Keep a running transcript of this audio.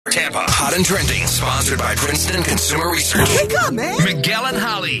Tampa. Hot and trending. Sponsored by Princeton Consumer Research. Wake up, man. Miguel and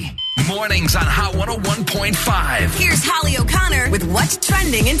Holly. Mornings on Hot 101.5. Here's Holly O'Connor with what's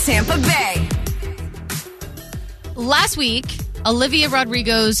trending in Tampa Bay. Last week, Olivia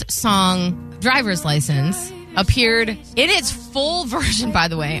Rodrigo's song Driver's License appeared in its full version, by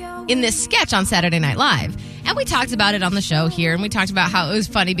the way, in this sketch on Saturday Night Live. And we talked about it on the show here, and we talked about how it was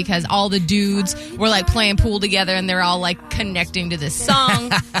funny because all the dudes were like playing pool together and they're all like connecting to this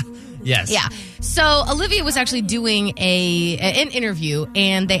song. Yes. Yeah. So Olivia was actually doing an interview,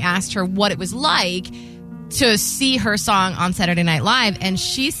 and they asked her what it was like to see her song on Saturday Night Live, and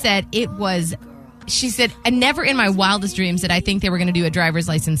she said never in my wildest dreams did I think they were going to do a driver's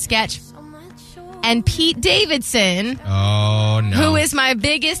license sketch. And Pete Davidson, who is my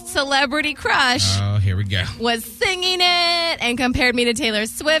biggest celebrity crush, here we go, was singing it and compared me to Taylor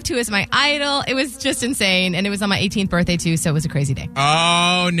Swift, who is my idol. It was just insane. And it was on my 18th birthday, too, so it was a crazy day.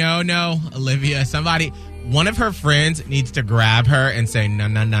 Oh, no, Olivia. One of her friends needs to grab her and say, no.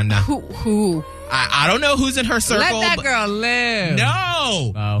 Who? I don't know who's in her circle. Let that girl live.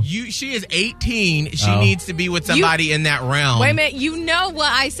 No. Oh. She is 18. She needs to be with somebody in that realm. Wait a minute. You know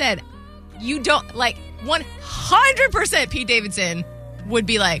what I said. You don't, 100% Pete Davidson would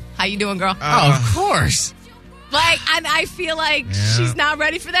be like, how you doing, girl? Of course. I feel like she's not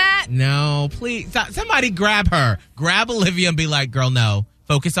ready for that. No, please. Somebody grab her. Grab Olivia and be like, girl, no.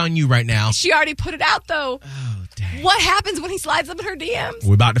 Focus on you right now. She already put it out, though. Oh, dang. What happens when he slides up in her DMs?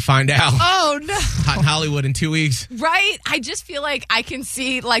 We're about to find out. Oh, no. Hot in Hollywood in 2 weeks. Right? I just feel like I can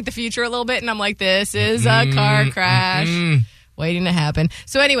see, the future a little bit, and I'm like, this is a car crash waiting to happen.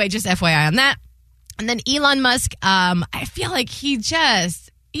 So anyway, just FYI on that. And then Elon Musk, I feel like he's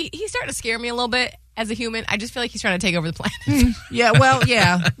starting to scare me a little bit as a human. I just feel like he's trying to take over the planet. Yeah.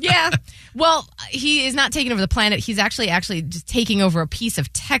 Yeah. Well, he is not taking over the planet. He's actually just taking over a piece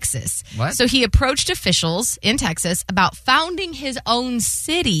of Texas. What? So he approached officials in Texas about founding his own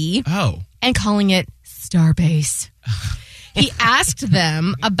city and calling it Starbase. He asked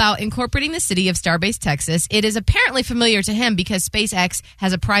them about incorporating the city of Starbase, Texas. It is apparently familiar to him because SpaceX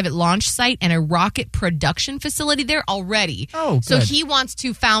has a private launch site and a rocket production facility there already. Oh, good. So he wants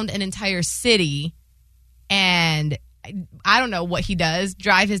to found an entire city, and I don't know what he does.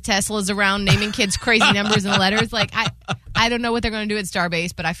 Drive his Teslas around naming kids crazy numbers and letters. I don't know what they're going to do at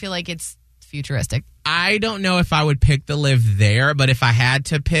Starbase, but I feel like it's futuristic. I don't know if I would pick to live there, but if I had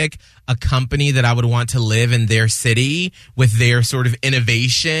to pick a company that I would want to live in their city with their sort of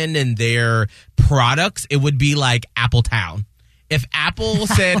innovation and their products, it would be like Appletown. If Apple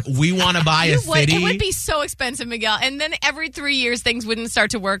said, we want to buy a city. It would be so expensive, Miguel. And then every 3 years, things wouldn't start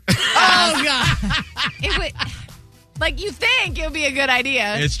to work. Oh, God. It would... you think it would be a good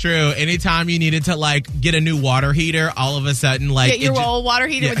idea. It's true. Anytime you needed to, get a new water heater, all of a sudden, your old water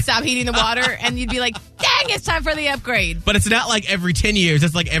heater would stop heating the water, and you'd be like, dang, it's time for the upgrade. But it's not every 10 years.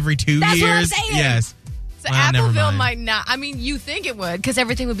 It's every 2 years. That's what I'm saying. Yes. So Appleville might not. I mean, you think it would, because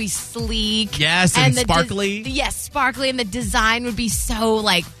everything would be sleek. Yes, and sparkly. Yes, sparkly, and the design would be so,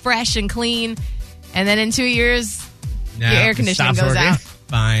 fresh and clean. And then in 2 years, your air conditioning goes out.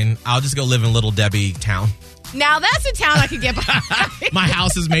 Fine. I'll just go live in Little Debbie town. Now that's a town I could get behind. My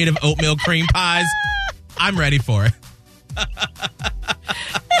house is made of oatmeal cream pies. I'm ready for it.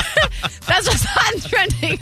 That's what's hot and trending.